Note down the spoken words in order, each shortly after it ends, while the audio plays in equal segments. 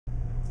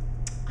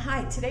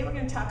Hi, today we're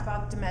going to talk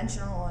about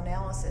dimensional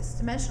analysis.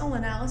 Dimensional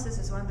analysis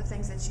is one of the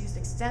things that's used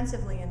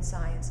extensively in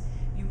science.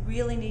 You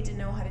really need to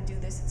know how to do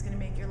this. It's going to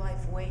make your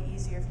life way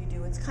easier if you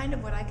do. It's kind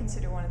of what I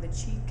consider one of the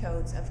cheat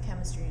codes of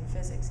chemistry and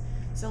physics.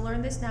 So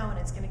learn this now and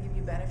it's going to give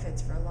you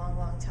benefits for a long,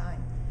 long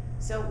time.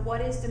 So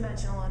what is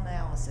dimensional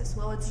analysis?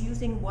 Well, it's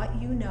using what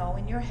you know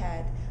in your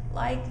head,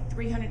 like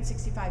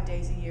 365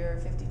 days a year,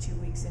 52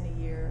 weeks in a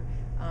year,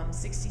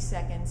 60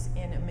 seconds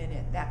in a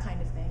minute, that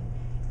kind of thing.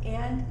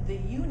 And the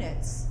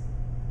units,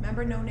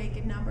 remember no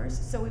naked numbers?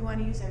 So we want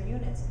to use our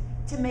units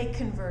to make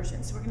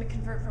conversions. So we're going to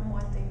convert from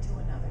one thing to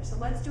another. So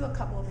let's do a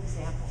couple of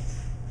examples.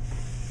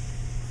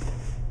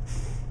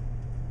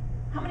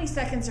 How many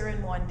seconds are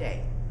in one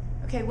day?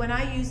 Okay, when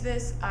I use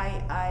this,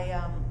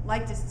 I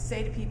like to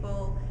say to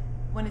people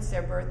when it's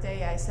their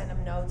birthday, I send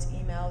them notes,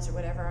 emails, or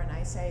whatever, and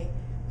I say,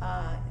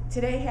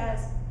 today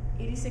has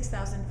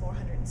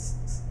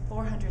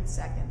 86,400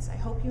 seconds. I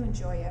hope you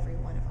enjoy every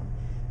one of them.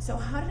 So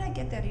how did I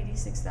get that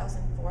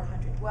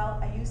 86,400?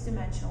 Well, I use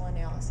dimensional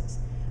analysis.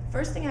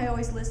 First thing I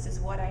always list is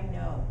what I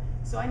know.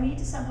 So I need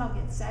to somehow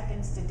get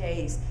seconds to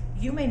days.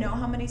 You may know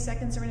how many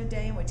seconds are in a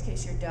day, in which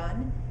case you're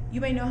done. You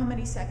may know how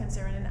many seconds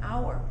are in an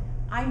hour.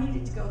 I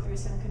needed to go through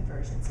some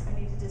conversions. I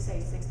needed to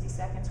say 60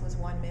 seconds was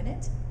 1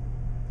 minute.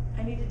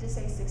 I needed to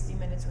say 60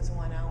 minutes was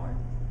 1 hour.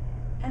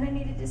 And I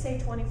needed to say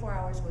 24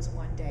 hours was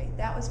 1 day.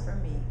 That was for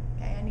me,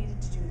 okay? I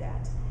needed to do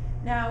that.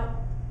 Now,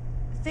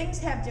 things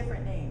have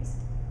different names.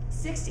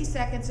 60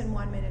 seconds and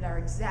 1 minute are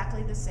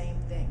exactly the same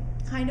thing.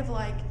 Kind of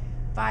like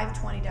 5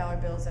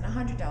 $20 bills and a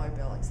 $100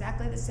 bill,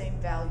 exactly the same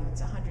value.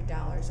 It's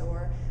 $100,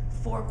 or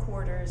 4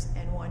 quarters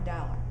and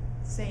 $1,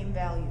 same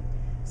value.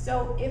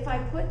 So if I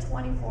put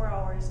 24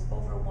 hours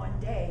over 1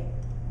 day,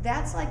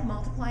 that's like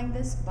multiplying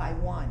this by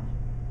 1.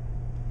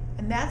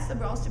 And that's the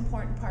most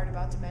important part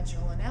about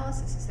dimensional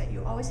analysis, is that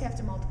you always have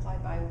to multiply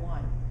by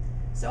 1.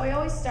 So I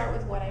always start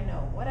with what I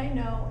know. What I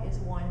know is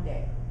 1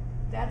 day.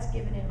 That's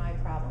given in my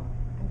problem.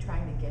 I'm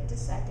trying to get to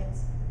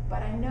seconds,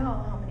 but I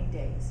know how many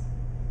days.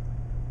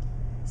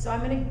 So I'm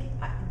going to,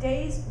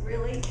 days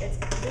really,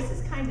 this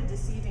is kind of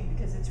deceiving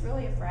because it's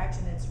really a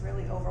fraction. It's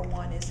really over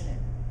 1, isn't it?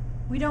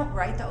 We don't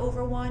write the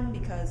over 1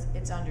 because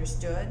it's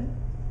understood,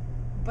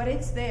 but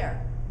it's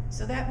there.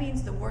 So that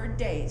means the word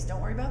days, don't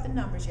worry about the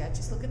numbers yet,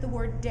 just look at the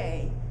word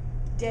day.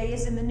 Day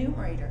is in the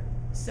numerator.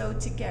 So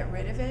to get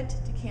rid of it,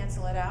 to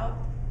cancel it out,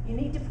 you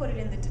need to put it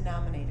in the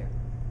denominator.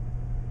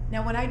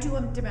 Now when I do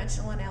a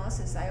dimensional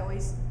analysis, I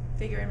always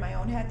figure in my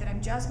own head that I'm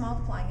just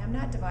multiplying. I'm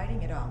not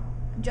dividing at all.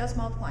 I'm just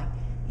multiplying.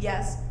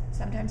 Yes,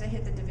 sometimes I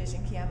hit the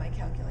division key on my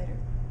calculator,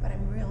 but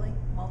I'm really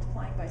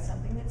multiplying by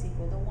something that's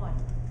equal to 1.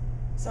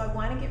 So I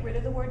want to get rid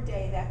of the word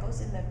day. That goes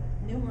in the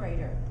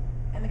numerator.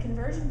 And the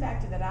conversion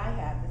factor that I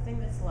have, the thing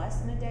that's less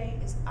than a day,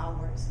 is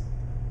hours.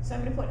 So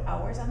I'm going to put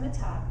hours on the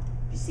top.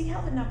 You see how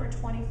the number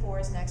 24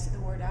 is next to the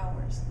word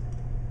hours?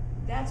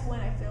 That's when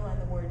I fill in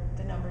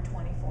the number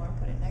 24 and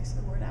put it next to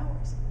the word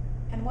hours.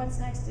 And what's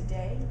next to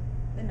day?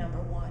 The number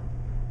 1.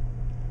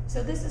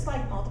 So this is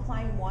like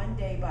multiplying 1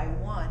 day by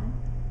 1,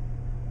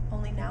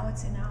 only now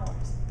it's in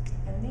hours.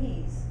 And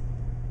these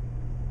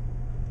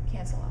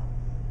cancel out.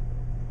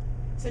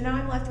 So now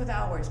I'm left with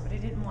hours, but I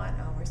didn't want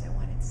hours, I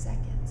wanted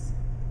seconds.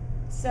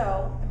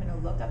 So I'm going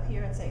to look up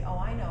here and say, oh,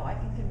 I know, I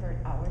can convert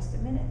hours to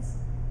minutes.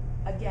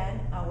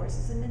 Again, hours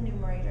is in the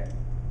numerator.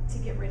 To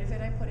get rid of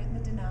it, I put it in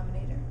the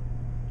denominator.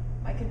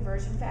 My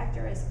conversion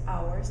factor is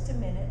hours to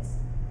minutes.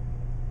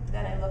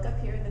 Then I look up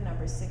here, the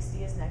number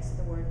 60 is next to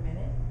the word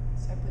minute,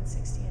 so I put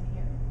 60 in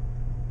here.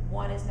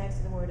 1 is next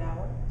to the word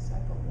hour, so I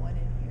put 1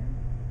 in here.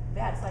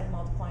 That's like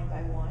multiplying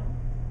by 1.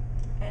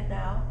 And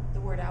now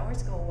the word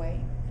hours go away,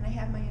 and I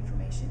have my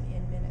information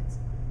in minutes.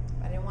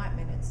 But I didn't want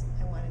minutes,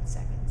 I wanted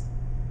seconds.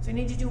 So I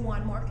need to do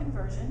one more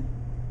conversion.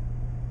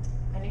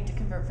 I need to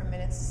convert from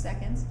minutes to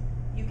seconds.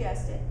 You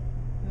guessed it.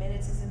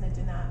 Minutes is in the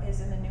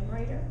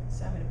numerator,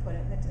 so I'm going to put it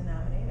in the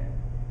denominator.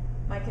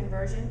 My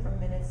conversion from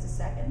minutes to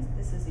seconds,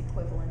 this is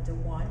equivalent to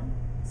 1.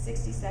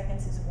 60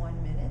 seconds is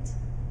 1 minute.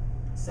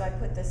 So I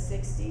put the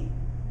 60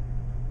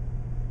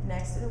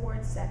 next to the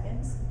word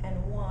seconds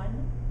and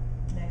 1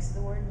 next to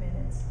the word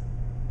minutes.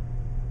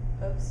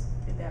 Oops,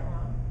 did that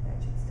wrong. That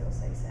should still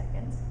say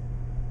seconds.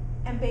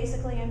 And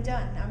basically I'm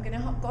done. Now I'm going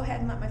to go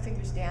ahead and let my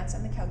fingers dance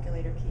on the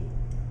calculator key.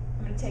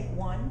 I'm going to take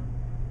 1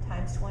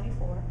 times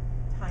 24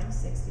 times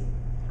 60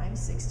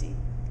 times 60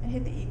 and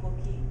hit the equal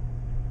key.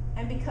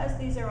 And because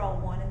these are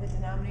all 1 in the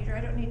denominator, I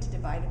don't need to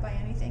divide it by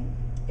anything.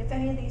 If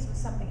any of these was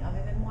something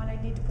other than 1,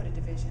 I'd need to put a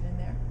division in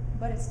there,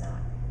 but it's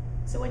not.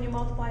 So when you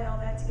multiply all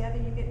that together,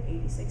 you get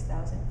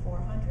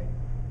 86,400.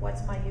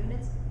 What's my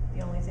units?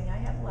 The only thing I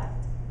have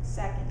left,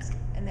 seconds,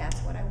 and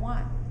that's what I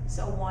want.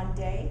 So 1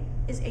 day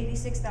is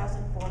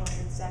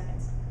 86,400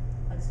 seconds.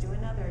 Let's do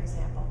another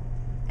example.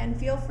 And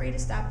feel free to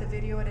stop the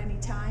video at any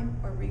time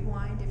or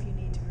rewind if you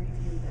need to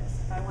review this,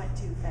 if I went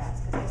too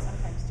fast, because I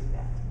sometimes do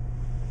that.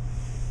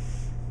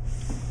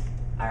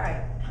 All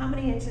right, how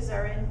many inches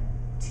are in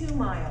 2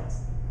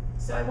 miles?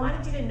 So I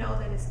wanted you to know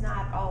that it's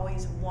not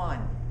always 1.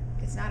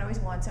 It's not always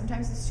 1.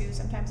 Sometimes it's 2,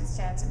 sometimes it's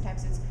 10,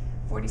 sometimes it's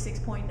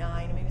 46.9.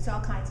 I mean, it's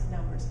all kinds of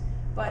numbers.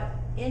 But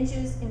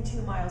inches in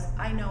 2 miles,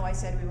 I know I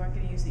said we weren't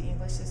going to use the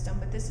English system,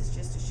 but this is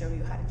just to show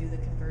you how to do the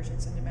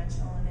conversions and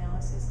dimensional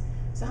analysis.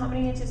 So how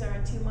many inches are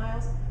in 2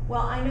 miles?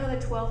 Well, I know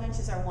that 12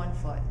 inches are 1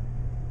 foot.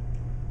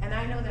 And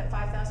I know that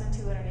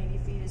 5,280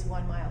 feet is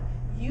 1 mile.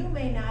 You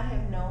may not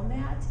have known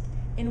that,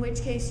 in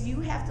which case you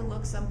have to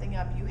look something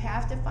up. You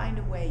have to find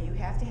a way. You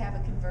have to have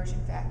a conversion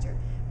factor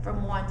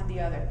from one to the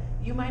other.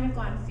 You might have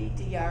gone feet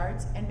to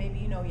yards, and maybe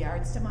you know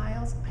yards to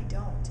miles. I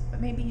don't,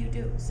 but maybe you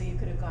do. So you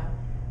could have gone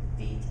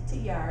feet to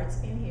yards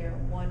in here.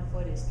 1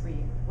 foot is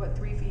 3.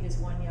 3 feet is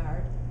 1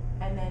 yard,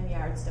 and then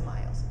yards to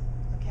miles.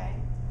 Okay?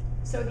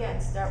 So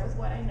again, start with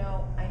what I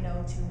know. I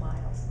know 2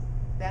 miles.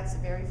 That's the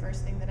very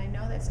first thing that I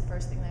know. That's the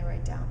first thing I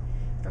write down.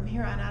 From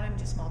here on out, I'm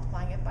just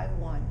multiplying it by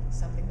 1,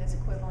 something that's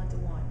equivalent to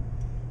 1.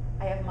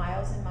 I have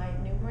miles in my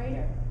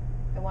numerator.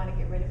 I want to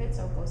get rid of it,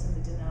 so it goes in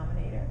the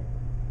denominator.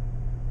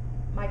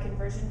 My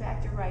conversion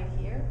factor right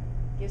here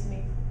gives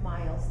me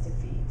miles to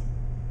feet.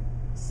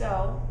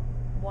 So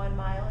 1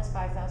 mile is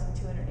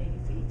 5,280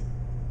 feet.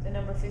 The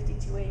number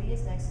 5280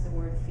 is next to the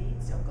word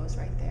feet, so it goes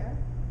right there.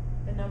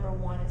 The number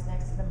 1 is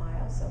next to the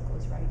mile, so it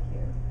goes right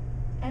here.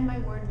 And my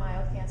word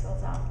mile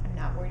cancels out. I'm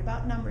not worried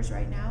about numbers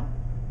right now.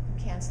 I'm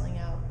canceling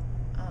out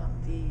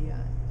the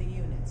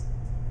units.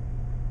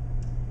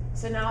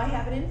 So now I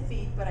have it in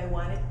feet, but I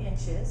want it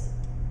inches.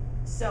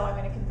 So I'm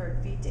going to convert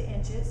feet to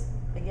inches.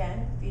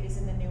 Again, feet is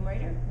in the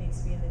numerator,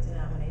 needs to be in the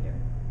denominator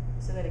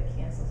so that it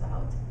cancels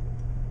out.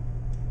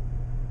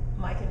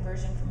 My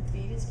conversion from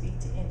feet is feet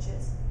to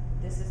inches.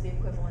 This is the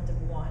equivalent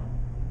of 1.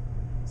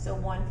 So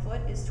 1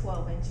 foot is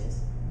 12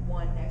 inches.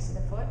 1 next to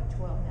the foot,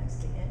 12 next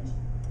to inch.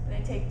 And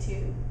I take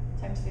 2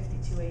 times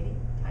 5280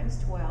 times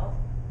 12.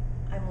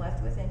 I'm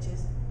left with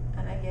inches,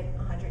 and I get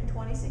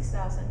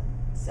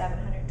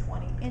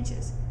 126,720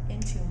 inches in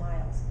 2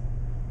 miles.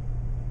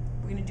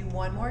 We're going to do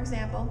one more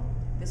example.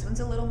 This one's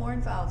a little more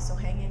involved, so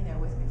hang in there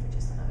with me for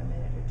just another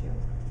minute or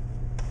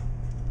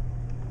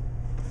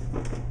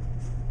two.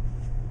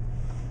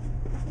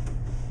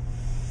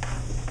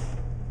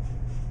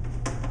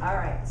 All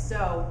right,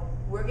 so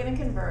we're going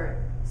to convert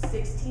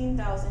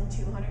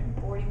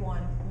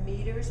 16,241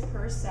 meters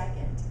per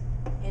second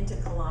into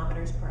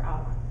kilometers per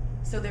hour.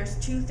 So there's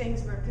 2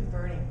 things we're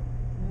converting: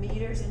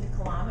 meters into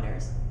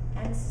kilometers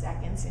and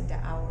seconds into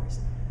hours.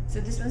 So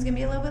this one's going to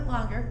be a little bit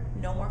longer,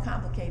 no more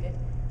complicated.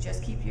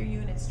 Just keep your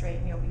units straight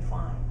and you'll be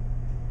fine.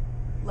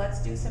 Let's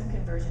do some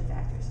conversion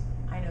factors.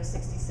 I know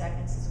 60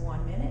 seconds is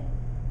 1 minute.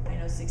 I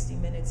know 60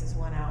 minutes is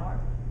 1 hour.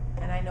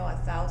 And I know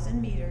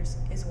 1,000 meters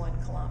is 1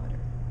 kilometer.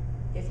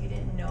 If you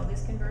didn't know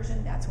this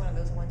conversion, that's one of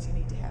those ones you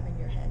need to have in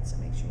your head, so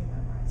make sure you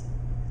memorize it.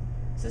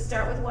 So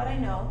start with what I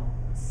know,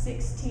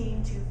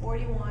 16 to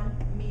 41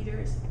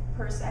 meters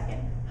per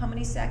second. How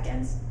many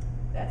seconds?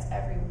 That's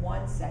every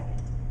 1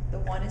 second. The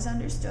 1 is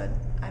understood.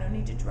 I don't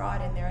need to draw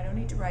it in there. I don't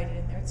need to write it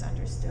in there. It's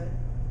understood.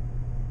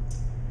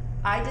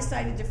 I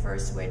decided to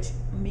first switch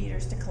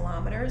meters to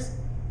kilometers.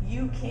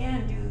 You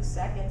can do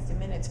seconds to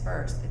minutes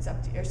first. It's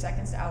up to your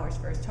seconds to hours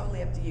first.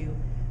 Totally up to you.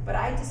 But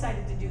I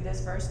decided to do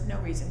this first. No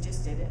reason.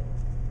 Just did it.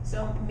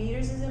 So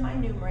meters is in my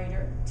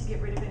numerator. To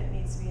get rid of it, it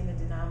needs to be in the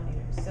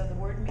denominator. So the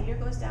word meter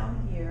goes down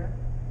here.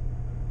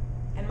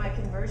 And my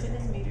conversion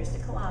is meters to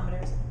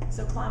kilometers.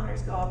 So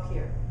kilometers go up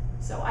here.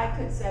 So I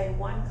could say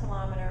 1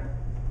 kilometer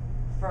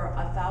for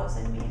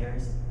 1,000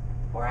 meters.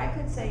 Or I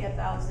could say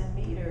 1,000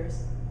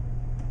 meters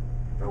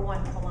for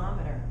 1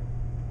 kilometer.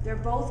 They're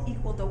both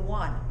equal to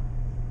 1.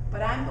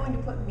 But I'm going to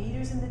put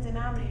meters in the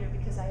denominator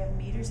because I have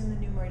meters in the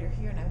numerator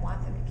here and I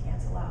want them to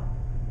cancel out,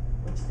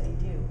 which they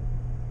do.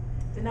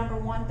 The number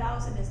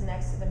 1,000 is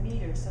next to the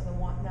meter, so the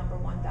number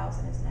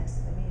 1,000 is next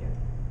to the meter.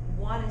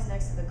 1 is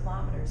next to the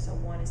kilometers, so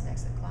 1 is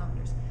next to the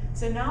kilometers.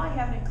 So now I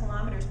have it in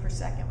kilometers per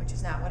second, which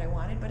is not what I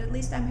wanted, but at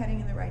least I'm heading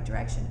in the right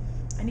direction.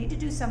 I need to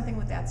do something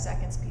with that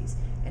seconds piece,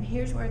 and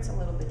here's where it's a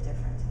little bit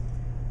different.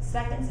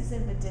 Seconds is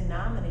in the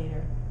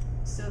denominator,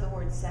 so the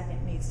word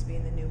second needs to be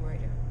in the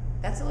numerator.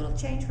 That's a little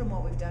change from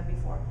what we've done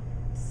before.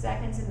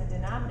 Seconds in the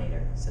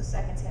denominator, so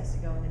seconds has to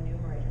go in the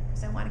numerator,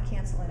 because I want to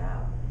cancel it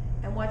out.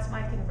 And what's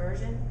my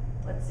conversion?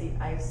 Let's see,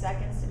 I have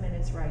seconds to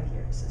minutes right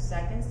here. So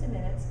seconds to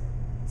minutes,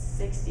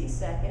 60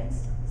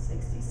 seconds,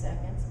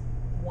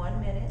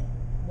 1 minute,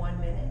 1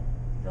 minute.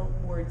 The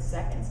word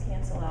seconds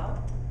cancel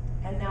out.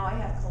 And now I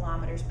have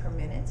kilometers per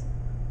minute.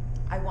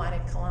 I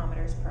wanted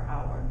kilometers per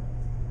hour.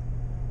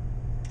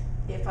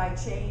 If I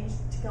change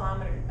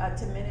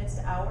to minutes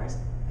to hours,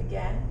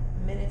 again,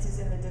 minutes is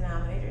in the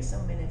denominator, so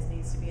minutes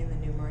needs to be in the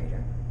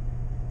numerator.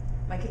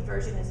 My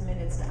conversion is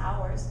minutes to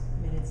hours,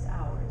 minutes to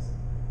hours.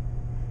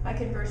 My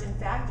conversion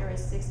factor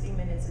is 60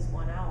 minutes is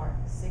 1 hour,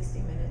 60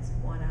 minutes,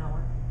 1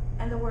 hour.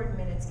 And the word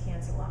minutes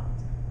cancel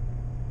out.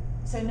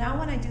 So now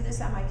when I do this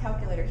on my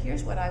calculator,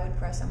 here's what I would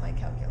press on my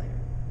calculator.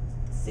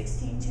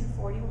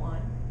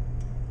 16,241.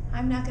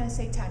 I'm not going to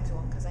say times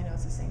 1 because I know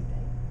it's the same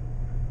thing.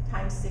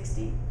 Times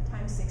 60,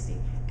 times 60.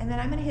 And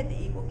then I'm going to hit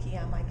the equal key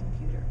on my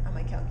computer, on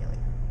my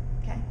calculator.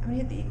 Okay? I'm going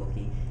to hit the equal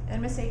key. And I'm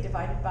going to say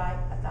divided by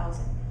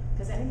 1,000.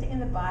 because anything in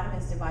the bottom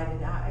is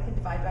divided. I can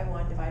divide by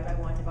 1, divide by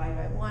 1, divide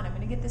by 1. I'm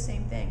going to get the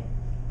same thing,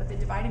 but the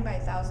dividing by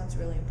 1,000 is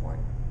really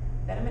important.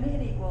 Then I'm going to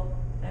hit equal,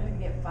 and I'm going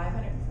to get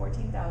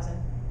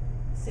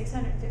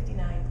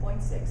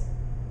 514,659.6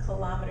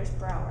 kilometers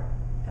per hour.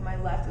 Am I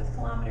left with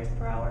kilometers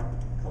per hour?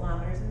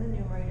 Kilometers in the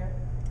numerator,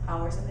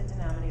 hours in the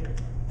denominator.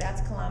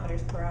 That's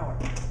kilometers per hour.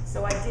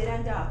 So I did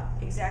end up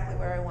exactly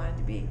where I wanted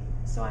to be.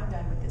 So I'm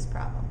done with this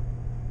problem.